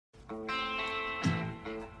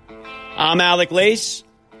I'm Alec Lace.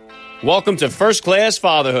 Welcome to First Class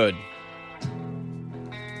Fatherhood.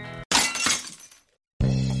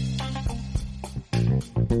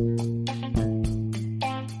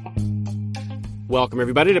 Welcome,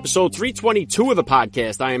 everybody, to episode 322 of the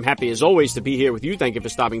podcast. I am happy, as always, to be here with you. Thank you for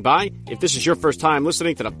stopping by. If this is your first time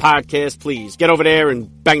listening to the podcast, please get over there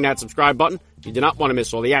and bang that subscribe button. You do not want to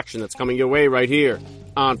miss all the action that's coming your way right here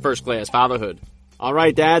on First Class Fatherhood. All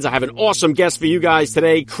right, dads, I have an awesome guest for you guys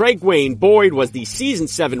today. Craig Wayne Boyd was the Season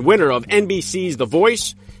 7 winner of NBC's The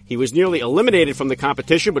Voice. He was nearly eliminated from the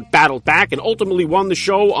competition, but battled back and ultimately won the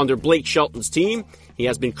show under Blake Shelton's team. He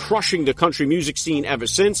has been crushing the country music scene ever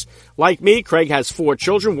since. Like me, Craig has 4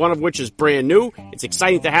 children, one of which is brand new. It's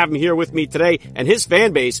exciting to have him here with me today, and his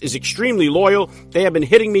fan base is extremely loyal. They have been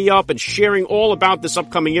hitting me up and sharing all about this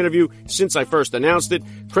upcoming interview since I first announced it.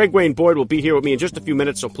 Craig Wayne Boyd will be here with me in just a few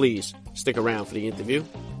minutes, so please stick around for the interview.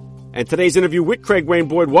 And today's interview with Craig Wayne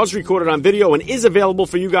Boyd was recorded on video and is available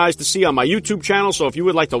for you guys to see on my YouTube channel. So if you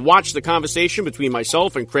would like to watch the conversation between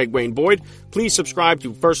myself and Craig Wayne Boyd, please subscribe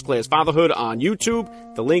to First Class Fatherhood on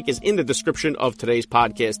YouTube. The link is in the description of today's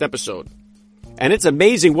podcast episode. And it's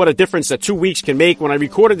amazing what a difference that 2 weeks can make. When I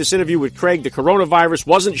recorded this interview with Craig, the coronavirus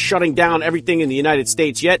wasn't shutting down everything in the United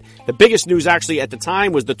States yet. The biggest news actually at the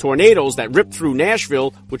time was the tornadoes that ripped through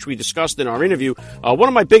Nashville, which we discussed in our interview. One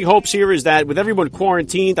of my big hopes here is that with everyone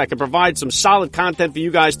quarantined, I can provide some solid content for you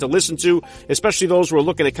guys to listen to, especially those who are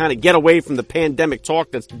looking to kind of get away from the pandemic talk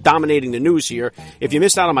that's dominating the news here. If you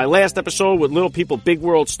missed out on my last episode with Little People Big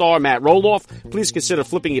World star Matt Roloff, please consider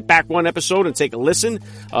flipping it back one episode and take a listen.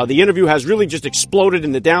 The interview has really just exploded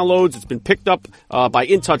in the downloads. It's been picked up by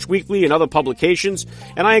In Touch Weekly and other publications.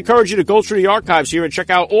 And I encourage you to go through the archives here and check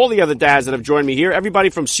out all the other dads that have joined me here.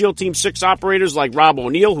 Everybody from SEAL Team 6 operators like Rob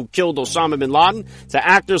O'Neill, who killed Osama bin Laden, to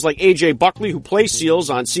actors like A.J. Buckley, who plays SEALs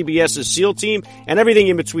on CBS's SEAL Team, and everything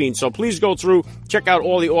in between. So please go through, check out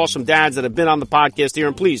all the awesome dads that have been on the podcast here,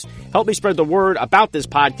 and please help me spread the word about this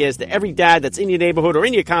podcast to every dad that's in your neighborhood or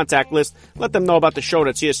in your contact list. Let them know about the show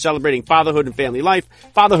that's here celebrating fatherhood and family life.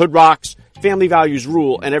 Fatherhood rocks. Family values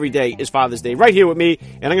rule, and every day is Father's Day right here with me,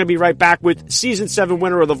 and I'm going to be right back with Season 7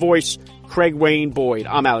 winner of The Voice, Craig Wayne Boyd.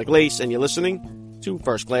 I'm Alec Lace, and you're listening to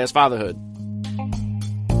First Class Fatherhood.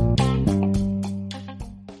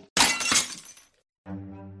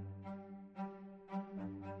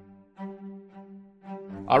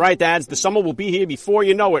 All right, dads, the summer will be here before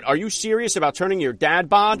you know it. Are you serious about turning your dad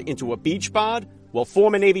bod into a beach bod? Well,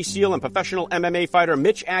 former Navy SEAL and professional MMA fighter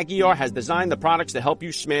Mitch Aguiar has designed the products to help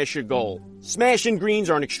you smash your goal. Smash and Greens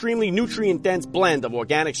are an extremely nutrient-dense blend of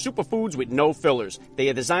organic superfoods with no fillers. They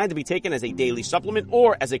are designed to be taken as a daily supplement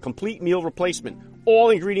or as a complete meal replacement. All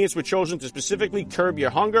ingredients were chosen to specifically curb your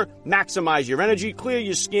hunger, maximize your energy, clear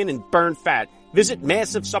your skin, and burn fat. Visit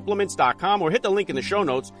MassiveSupplements.com or hit the link in the show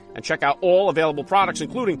notes and check out all available products,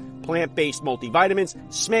 including plant-based multivitamins,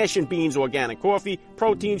 Smash and Beans organic coffee,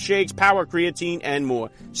 protein shakes, power creatine, and more.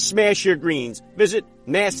 Smash your greens. Visit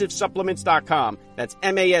MassiveSupplements.com. That's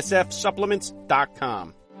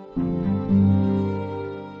MASFSupplements.com.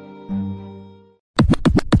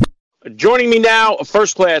 Joining me now, a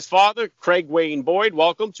first-class father, Craig Wayne Boyd.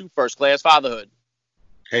 Welcome to First Class Fatherhood.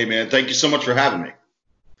 Hey, man. Thank you so much for having me.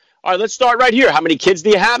 All right, let's start right here. How many kids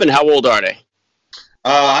do you have, and how old are they?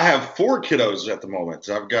 I have 4 kiddos at the moment.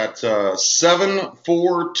 I've got 7,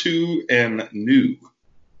 4, 2, and new.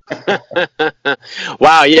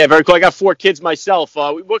 Wow, yeah, very cool. I got 4 kids myself.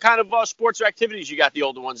 What kind of sports or activities you got the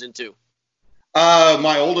older ones into?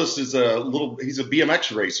 My oldest is he's a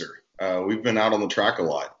BMX racer. We've been out on the track a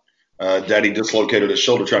lot. Daddy dislocated his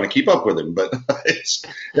shoulder trying to keep up with him, but it's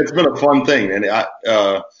been a fun thing. And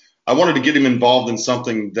I wanted to get him involved in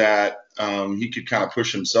something that he could kind of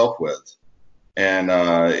push himself with, and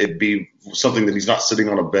it'd be something that he's not sitting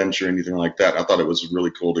on a bench or anything like that. I thought it was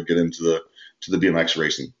really cool to get into the BMX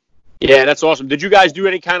racing. Yeah, that's awesome. Did you guys do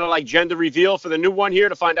any kind of like gender reveal for the new one here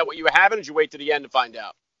to find out what you were having, or did you wait to the end to find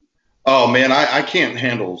out? Oh, man, I can't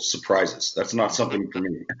handle surprises. That's not something for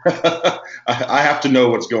me. I have to know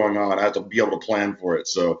what's going on. I have to be able to plan for it.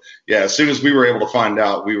 So, yeah, as soon as we were able to find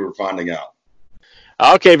out, we were finding out.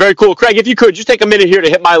 Okay, very cool. Craig, if you could, just take a minute here to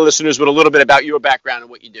hit my listeners with a little bit about your background and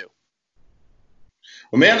what you do.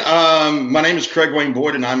 Well, man, my name is Craig Wayne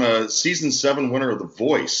Boyd, and I'm a Season 7 winner of The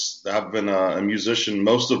Voice. I've been a musician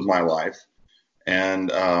most of my life, and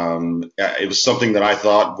it was something that I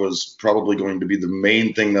thought was probably going to be the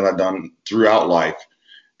main thing that I've done throughout life.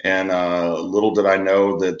 And little did I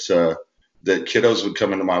know that kiddos would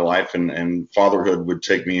come into my life and fatherhood would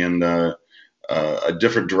take me in a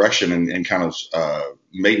different direction and kind of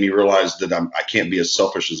made me realize that I can't be as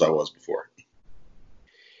selfish as I was before.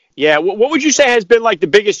 Yeah. What would you say has been like the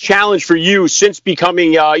biggest challenge for you since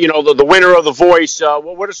becoming, the winner of The Voice?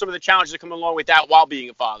 What are some of the challenges that come along with that while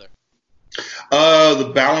being a father?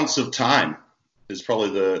 The balance of time is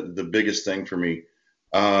probably the biggest thing for me.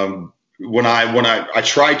 When I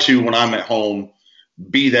try to, when I'm at home,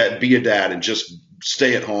 be a dad and just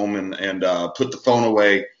stay at home and put the phone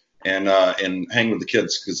away and hang with the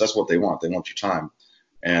kids, because that's what they want. They want your time.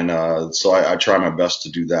 And so I try my best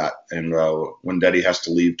to do that. And when Daddy has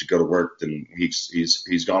to leave to go to work, then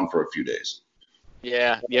he's gone for a few days.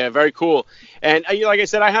 Yeah, very cool. And like I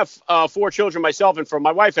said, I have 4 children myself, and for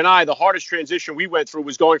my wife and I, the hardest transition we went through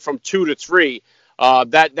was going from 2 to 3.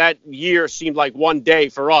 That year seemed like one day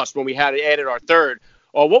for us when we had added our third.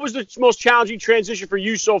 What was the most challenging transition for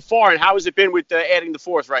you so far, and how has it been with adding the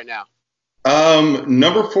 4th right now?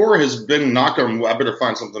 Number 4 has been knock on. I better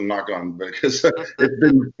find something to knock on, because it's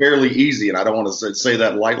been fairly easy, and I don't want to say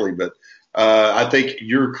that lightly, but I think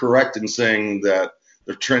you're correct in saying that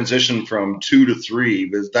the transition from 2 to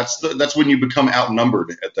 3, that's when you become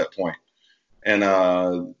outnumbered at that point. And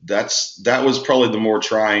that was probably the more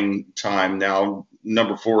trying time. Now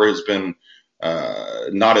number 4 has been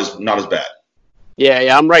not as bad.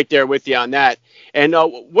 Yeah, I'm right there with you on that. And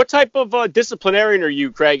what type of disciplinarian are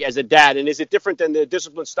you, Craig, as a dad? And is it different than the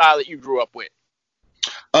discipline style that you grew up with?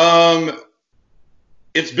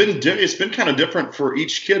 It's been kind of different for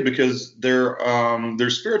each kid, because their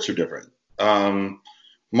spirits are different.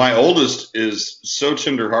 My oldest is so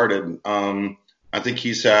tenderhearted. I think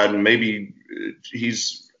he's had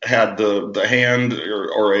the hand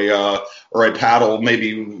or a paddle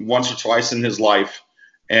maybe once or twice in his life,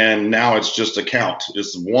 and now it's just a count.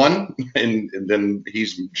 It's 1, and then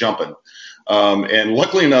he's jumping. And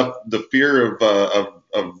luckily enough, the fear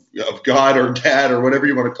of God or Dad or whatever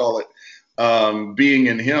you want to call it, being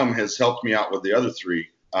in him has helped me out with the other 3.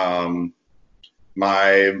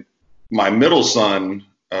 My middle son,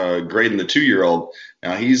 Graydon, the 2-year-old.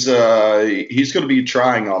 Now he's going to be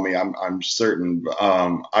trying on me. I'm certain.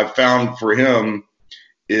 I've found for him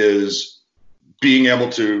is being able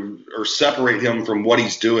to or separate him from what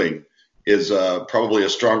he's doing is probably a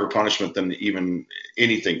stronger punishment than even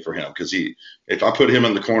anything for him. Because if I put him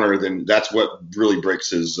in the corner, then that's what really breaks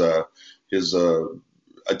his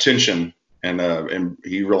attention, and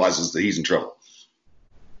he realizes that he's in trouble.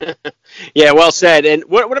 Yeah, well said. And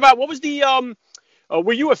what was the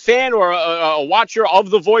were you a fan or a watcher of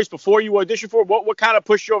The Voice before you auditioned for it? What kind of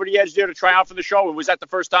pushed you over the edge there to try out for the show? And was that the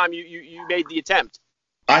first time you made the attempt?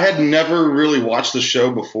 I had never really watched the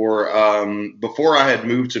show before. Before I had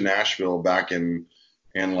moved to Nashville back in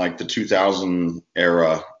like the 2000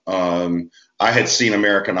 era, I had seen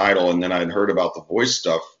American Idol, and then I'd heard about The Voice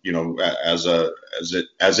stuff, as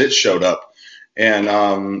it showed up,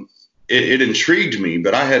 and it intrigued me.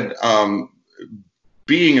 But I had,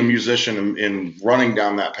 being a musician and running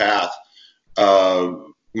down that path,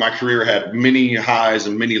 my career had many highs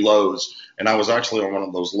and many lows, and I was actually on one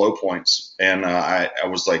of those low points. And I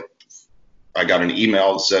was like, I got an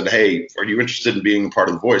email that said, "Hey, are you interested in being a part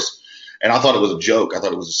of The Voice?" And I thought it was a joke. I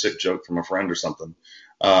thought it was a sick joke from a friend or something.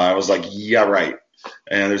 I was like, "Yeah, right."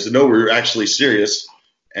 And they said, "No, we're actually serious."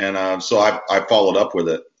 And so I followed up with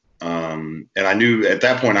it. And I knew at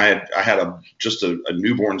that point I had just a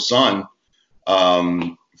newborn son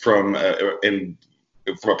from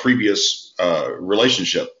a previous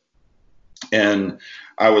relationship, and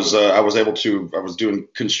I was doing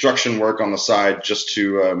construction work on the side just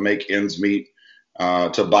to make ends meet,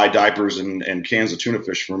 to buy diapers and cans of tuna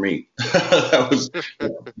fish for me.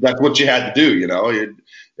 That's what you had to do,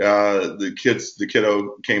 the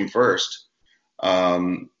kiddo came first,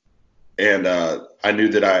 and I knew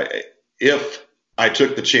that if I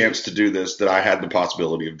took the chance to do this, that I had the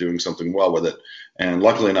possibility of doing something well with it. And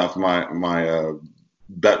luckily enough, my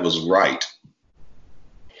bet was right.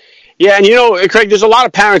 Yeah, and Craig, there's a lot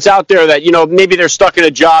of parents out there that, maybe they're stuck in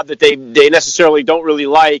a job that they necessarily don't really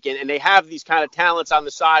like, and they have these kind of talents on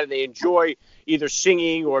the side, and they enjoy either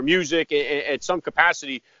singing or music at some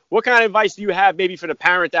capacity. What kind of advice do you have maybe for the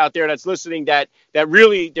parent out there that's listening that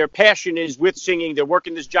really their passion is with singing? They're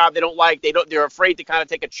working this job they don't like. They're afraid to kind of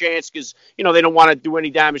take a chance because, they don't want to do any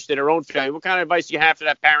damage to their own family. What kind of advice do you have for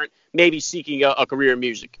that parent maybe seeking a career in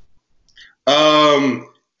music?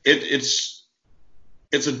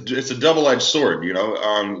 It's a double-edged sword,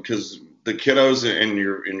 because the kiddos in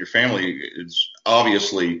your family is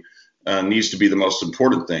obviously needs to be the most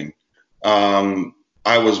important thing.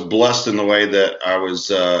 I was blessed in the way that I was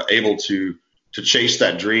able to chase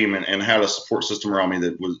that dream and had a support system around me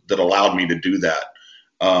that allowed me to do that,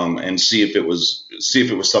 and see if it was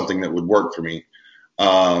something that would work for me.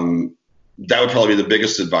 that would probably be the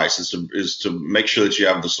biggest advice is to make sure that you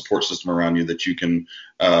have the support system around you that you can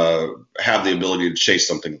have the ability to chase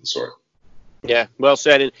something of the sort. Yeah, well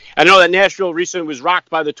said. And I know that Nashville recently was rocked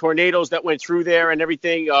by the tornadoes that went through there and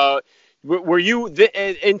everything. Were you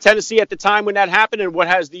in Tennessee at the time when that happened, and what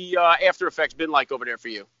has the after effects been like over there for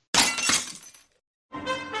you?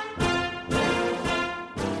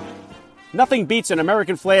 Nothing beats an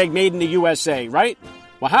American flag made in the USA, right?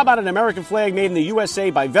 Well, how about an American flag made in the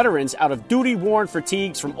USA by veterans out of duty-worn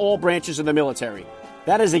fatigues from all branches of the military?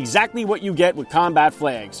 That is exactly what you get with combat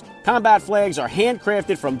flags. Combat flags are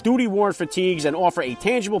handcrafted from duty-worn fatigues and offer a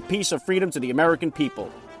tangible piece of freedom to the American people.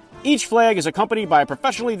 Each flag is accompanied by a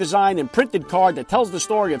professionally designed and printed card that tells the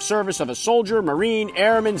story of service of a soldier, Marine,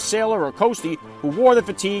 Airman, Sailor, or Coastie who wore the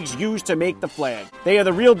fatigues used to make the flag. They are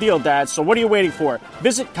the real deal, Dad, so what are you waiting for?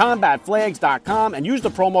 Visit combatflags.com and use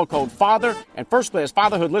the promo code FATHER, and First Class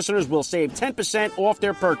Fatherhood listeners will save 10% off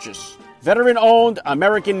their purchase. Veteran-owned,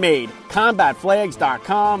 American-made.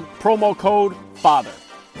 Combatflags.com, promo code FATHER.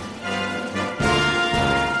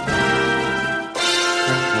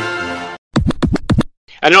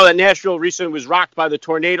 I know that Nashville recently was rocked by the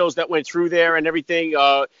tornadoes that went through there and everything.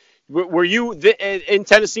 Were you in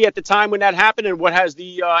Tennessee at the time when that happened, and what has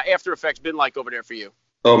the after effects been like over there for you?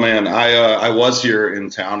 Oh man, I was here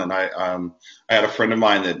in town, and I had a friend of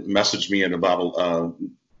mine that messaged me at about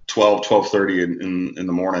 12:30 in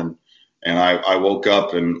the morning, and I woke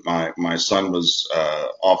up and my son was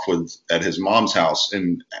off at his mom's house,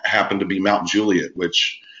 and happened to be Mount Juliet,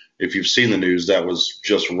 which, if you've seen the news, that was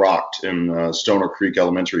just rocked. In Stoner Creek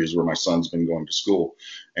Elementary is where my son's been going to school,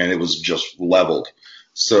 and it was just leveled.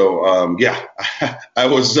 So I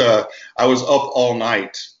was up all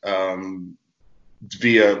night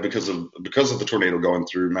because of the tornado going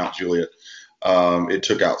through Mount Juliet. It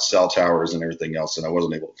took out cell towers and everything else, and I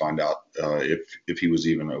wasn't able to find out if he was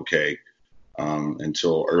even okay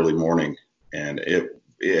until early morning, and it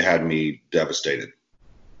had me devastated.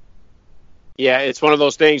 Yeah, it's one of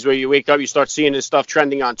those things where you wake up, you start seeing this stuff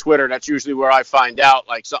trending on Twitter. That's usually where I find out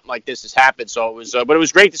like something like this has happened. So it was, but it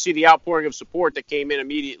was great to see the outpouring of support that came in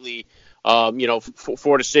immediately, for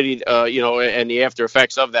the city, and the after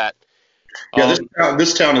effects of that. Yeah,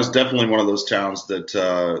 this town is definitely one of those towns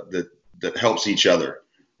that helps each other.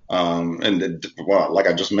 Like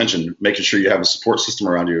I just mentioned, making sure you have a support system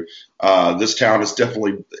around you. This town is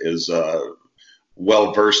definitely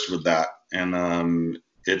well versed with that, and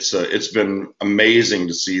it's been amazing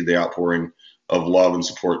to see the outpouring of love and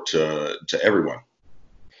support to everyone.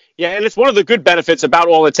 Yeah, and it's one of the good benefits about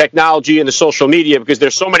all the technology and the social media, because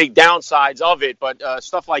there's so many downsides of it. But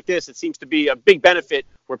stuff like this, it seems to be a big benefit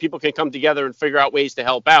where people can come together and figure out ways to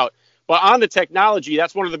help out. But on the technology,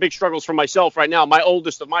 that's one of the big struggles for myself right now. My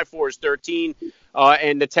oldest of my four is 13,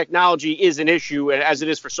 and the technology is an issue, as it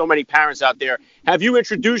is for so many parents out there. Have you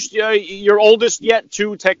introduced your oldest yet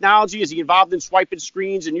to technology? Is he involved in swiping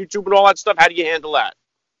screens and YouTube and all that stuff? How do you handle that?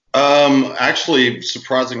 Actually,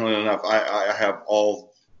 surprisingly enough, I have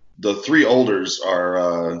all the three olders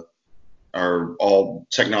are all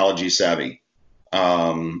technology savvy.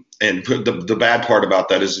 And the bad part about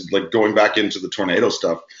that is, like, going back into the tornado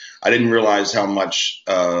stuff, I didn't realize how much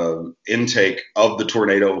intake of the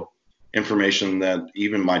tornado information that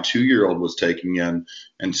even my 2-year-old was taking in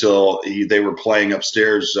until they were playing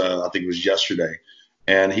upstairs. I think it was yesterday.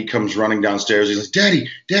 And he comes running downstairs. He's like,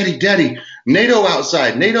 Daddy, NATO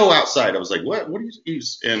outside. I was like, what are you?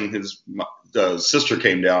 And his sister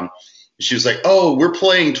came down. She was like, oh, we're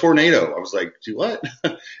playing Tornado. I was like, do what?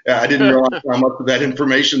 I didn't realize how much of that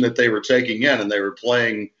information that they were taking in, and they were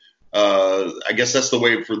playing. I guess that's the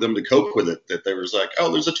way for them to cope with it, that they was like,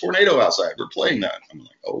 oh, there's a tornado outside. We're playing that. I'm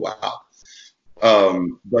like, oh, wow.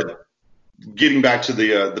 But getting back to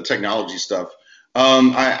the technology stuff,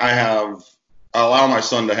 I allow my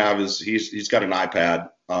son to have he's got an iPad,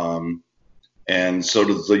 and so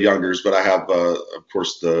does the youngers, but I have, of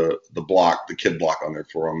course, the kid block on there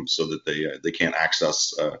for them so that they can't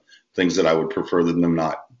access things that I would prefer them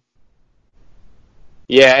not.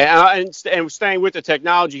 Yeah, and staying with the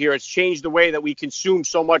technology here, it's changed the way that we consume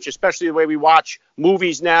so much, especially the way we watch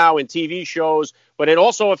movies now and TV shows, but it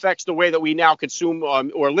also affects the way that we now consume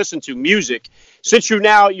or listen to music. Since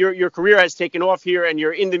your career has taken off here and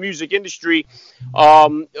you're in the music industry,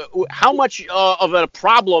 how much of a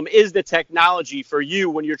problem is the technology for you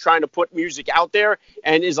when you're trying to put music out there?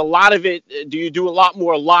 And is a lot of it, do you do a lot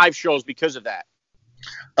more live shows because of that?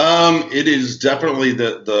 It is definitely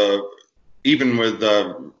even with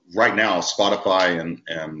right now, Spotify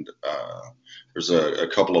and there's a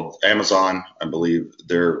couple of Amazon, I believe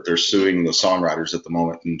they're suing the songwriters at the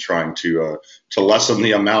moment and trying to lessen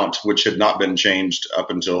the amount, which had not been changed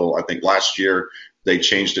up until I think last year. They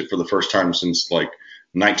changed it for the first time since like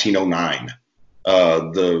 1909.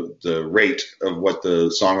 The rate of what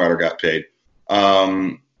the songwriter got paid.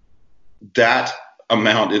 That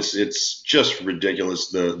amount, it's just ridiculous,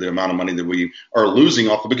 the amount of money that we are losing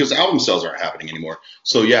off of, because album sales aren't happening anymore.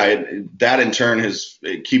 So yeah, that in turn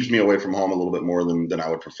it keeps me away from home a little bit more than I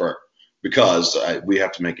would prefer, because we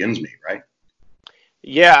have to make ends meet, right?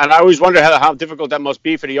 Yeah, and I always wonder how difficult that must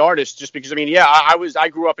be for the artist, just because, I mean, yeah, I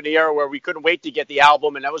grew up in the era where we couldn't wait to get the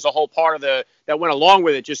album, and that was a whole part of that went along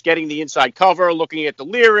with it, just getting the inside cover, looking at the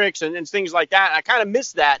lyrics and things like that. I kind of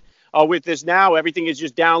miss that with this now. Everything is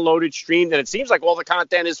just downloaded, streamed, and it seems like all the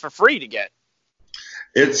content is for free to get.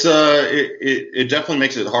 It's it definitely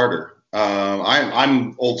makes it harder.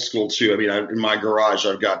 I'm old school too. I mean, in my garage,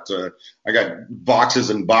 I got boxes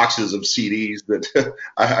and boxes of CDs that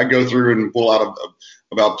I go through and pull out of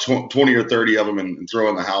about 20 or 30 of them and throw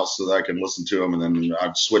in the house so that I can listen to them, and then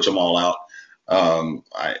I'd switch them all out.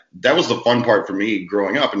 That was the fun part for me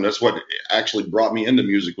growing up, and that's what actually brought me into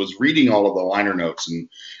music, was reading all of the liner notes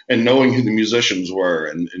and knowing who the musicians were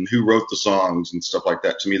and who wrote the songs and stuff like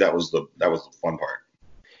that. To me, that was the fun part.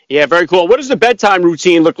 Yeah, very cool. What does the bedtime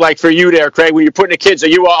routine look like for you there, Craig, when you're putting the kids? Are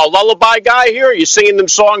you a lullaby guy here? Are you singing them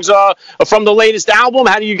songs from the latest album?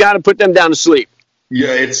 How do you got to put them down to sleep?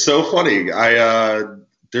 Yeah, it's so funny.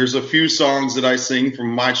 There's a few songs that I sing from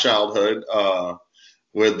my childhood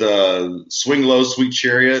with Swing Low, Sweet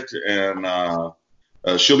Chariot, and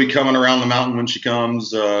She'll Be Coming Around the Mountain When She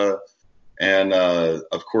Comes, and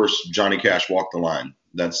of course, Johnny Cash, Walk the Line.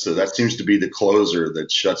 That seems to be the closer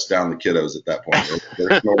that shuts down the kiddos at that point.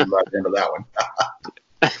 They're snoring right into that one.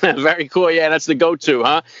 Very cool. Yeah, that's the go-to,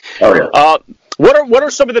 huh? Oh yeah. What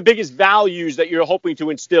are some of the biggest values that you're hoping to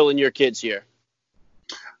instill in your kids here?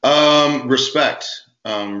 Respect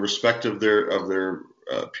of their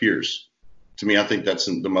peers. To me, I think that's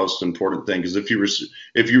the most important thing, because if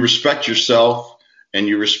you respect yourself and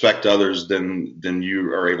you respect others, then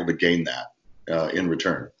you are able to gain that in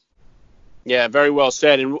return. Yeah, very well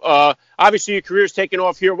said. And obviously your career's taking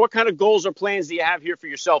off here. What kind of goals or plans do you have here for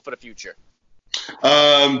yourself for the future?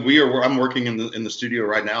 I'm working in the studio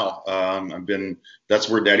right now. That's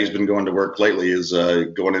where Daddy's been going to work lately, is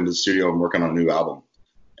going into the studio and working on a new album.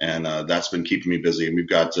 And that's been keeping me busy. And we've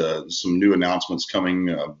got some new announcements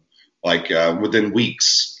coming within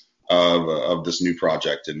weeks of this new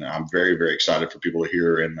project. And I'm very, very excited for people to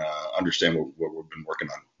hear and understand what we've been working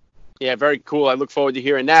on. Yeah, very cool. I look forward to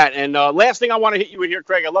hearing that. And last thing I want to hit you with here,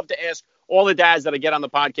 Craig, I love to ask all the dads that I get on the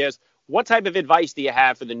podcast, what type of advice do you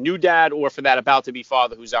have for the new dad or for that about-to-be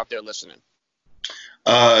father who's out there listening?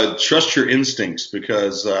 Trust your instincts,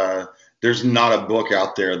 because there's not a book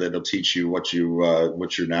out there that'll teach you what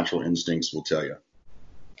your natural instincts will tell you.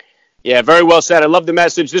 Yeah, very well said. I love the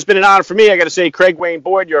message. This has been an honor for me. I got to say, Craig Wayne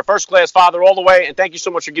Boyd, you're a first-class father all the way, and thank you so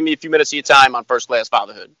much for giving me a few minutes of your time on First Class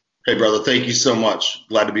Fatherhood. Hey, brother, thank you so much.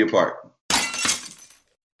 Glad to be a part.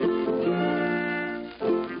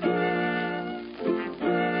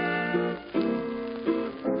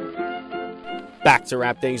 Back to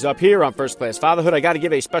wrap things up here on First Class Fatherhood. I got to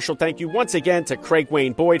give a special thank you once again to Craig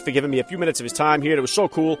Wayne Boyd for giving me a few minutes of his time here. It was so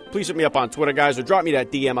cool. Please hit me up on Twitter, guys, or drop me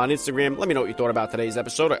that DM on Instagram. Let me know what you thought about today's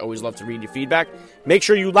episode. I always love to read your feedback. Make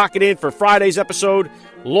sure you lock it in for Friday's episode.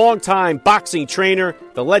 Longtime boxing trainer,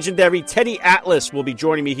 the legendary Teddy Atlas, will be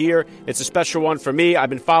joining me here. It's a special one for me. I've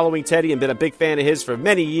been following Teddy and been a big fan of his for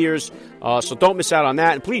many years, so don't miss out on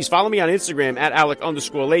that. And please follow me on Instagram at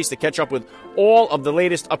Alec_Lace to catch up with all of the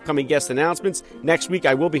latest upcoming guest announcements. Next week,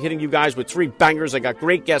 I will be hitting you guys with 3 bangers. I got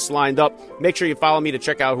great guests lined up. Make sure you follow me to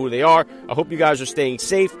check out who they are. I hope you guys are staying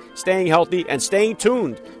safe, staying healthy, and staying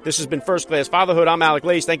tuned. This has been First Class Fatherhood. I'm Alec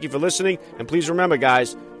Lace. Thank you for listening. And please remember,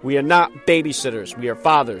 guys, we are not babysitters. We are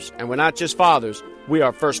fathers. And we're not just fathers. We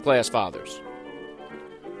are first-class fathers.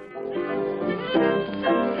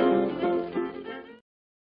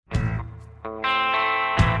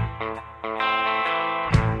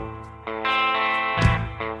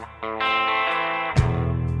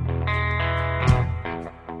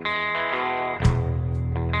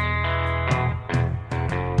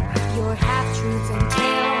 Your half-truths and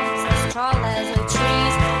tales as tall as the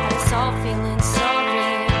trees, had us all feeling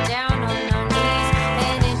sorry, down on our knees,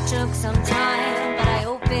 and it took some time.